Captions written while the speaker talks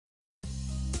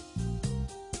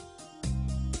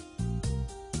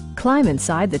climb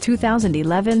inside the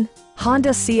 2011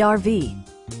 Honda CR-V.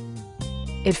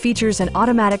 It features an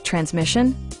automatic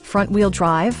transmission, front-wheel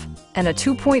drive, and a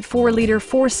 2.4-liter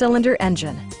four-cylinder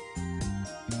engine.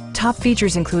 Top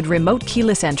features include remote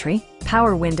keyless entry,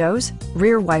 power windows,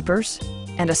 rear wipers,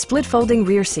 and a split-folding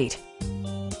rear seat.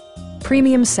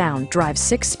 Premium sound drives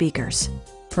 6 speakers,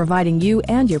 providing you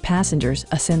and your passengers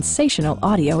a sensational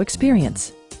audio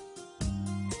experience.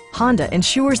 Honda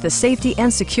ensures the safety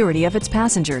and security of its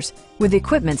passengers with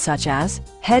equipment such as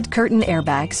head curtain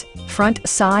airbags, front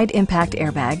side impact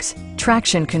airbags,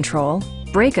 traction control,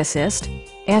 brake assist,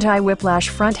 anti-whiplash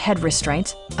front head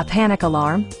restraints, a panic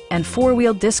alarm, and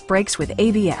 4-wheel disc brakes with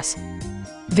ABS.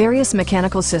 Various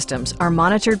mechanical systems are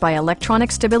monitored by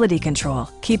electronic stability control,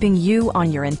 keeping you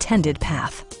on your intended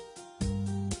path.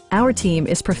 Our team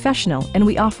is professional and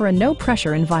we offer a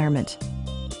no-pressure environment.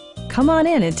 Come on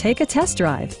in and take a test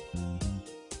drive.